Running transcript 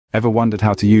Ever wondered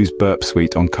how to use Burp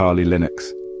Suite on Kali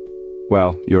Linux?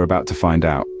 Well, you're about to find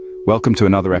out. Welcome to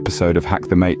another episode of Hack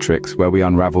the Matrix, where we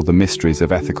unravel the mysteries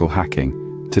of ethical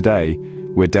hacking. Today,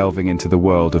 we're delving into the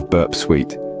world of Burp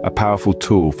Suite, a powerful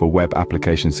tool for web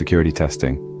application security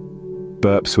testing.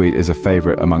 Burp Suite is a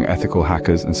favorite among ethical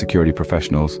hackers and security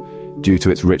professionals due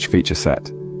to its rich feature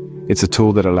set. It's a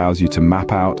tool that allows you to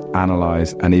map out,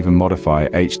 analyze, and even modify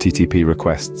HTTP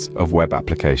requests of web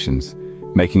applications,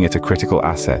 making it a critical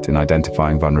asset in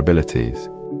identifying vulnerabilities.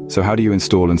 So how do you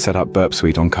install and set up Burp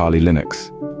Suite on Kali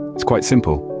Linux? It's quite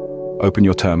simple. Open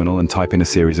your terminal and type in a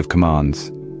series of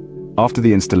commands. After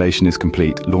the installation is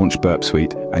complete, launch Burp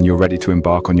Suite and you're ready to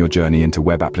embark on your journey into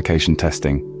web application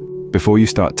testing. Before you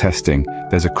start testing,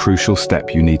 there's a crucial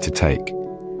step you need to take: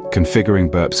 configuring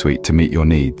Burp Suite to meet your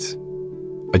needs.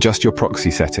 Adjust your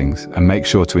proxy settings and make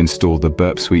sure to install the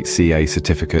Burp Suite CA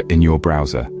certificate in your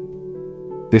browser.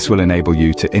 This will enable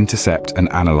you to intercept and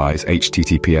analyze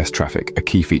HTTPS traffic, a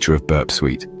key feature of Burp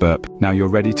Suite. Now you're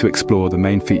ready to explore the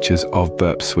main features of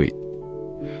Burp Suite.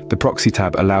 The Proxy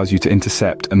tab allows you to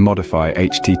intercept and modify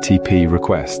HTTP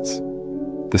requests.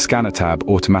 The Scanner tab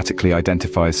automatically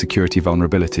identifies security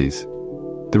vulnerabilities.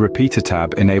 The Repeater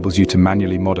tab enables you to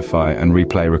manually modify and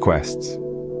replay requests.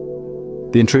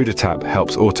 The Intruder tab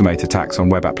helps automate attacks on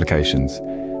web applications,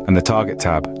 and the Target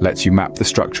tab lets you map the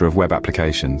structure of web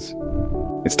applications.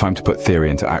 It's time to put theory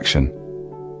into action.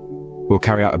 We'll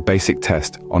carry out a basic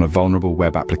test on a vulnerable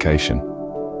web application.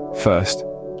 First,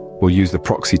 we'll use the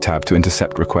Proxy tab to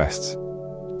intercept requests.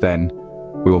 Then,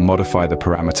 we will modify the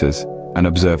parameters and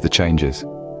observe the changes.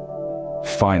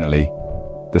 Finally,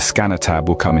 the Scanner tab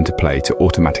will come into play to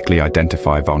automatically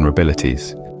identify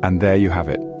vulnerabilities. And there you have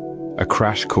it, a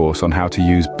crash course on how to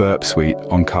use Burp Suite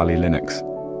on Kali Linux.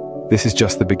 This is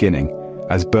just the beginning,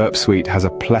 as Burp Suite has a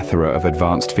plethora of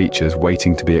advanced features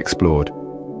waiting to be explored.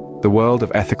 The world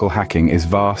of ethical hacking is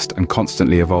vast and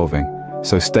constantly evolving,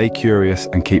 so stay curious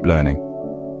and keep learning.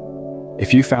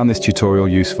 If you found this tutorial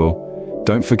useful,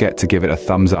 don't forget to give it a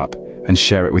thumbs up and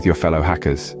share it with your fellow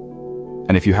hackers.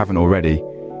 And if you haven't already,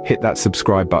 hit that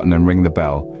subscribe button and ring the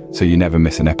bell so you never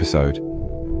miss an episode.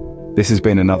 This has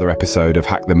been another episode of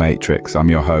Hack the Matrix. I'm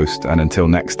your host, and until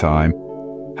next time,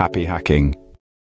 happy hacking.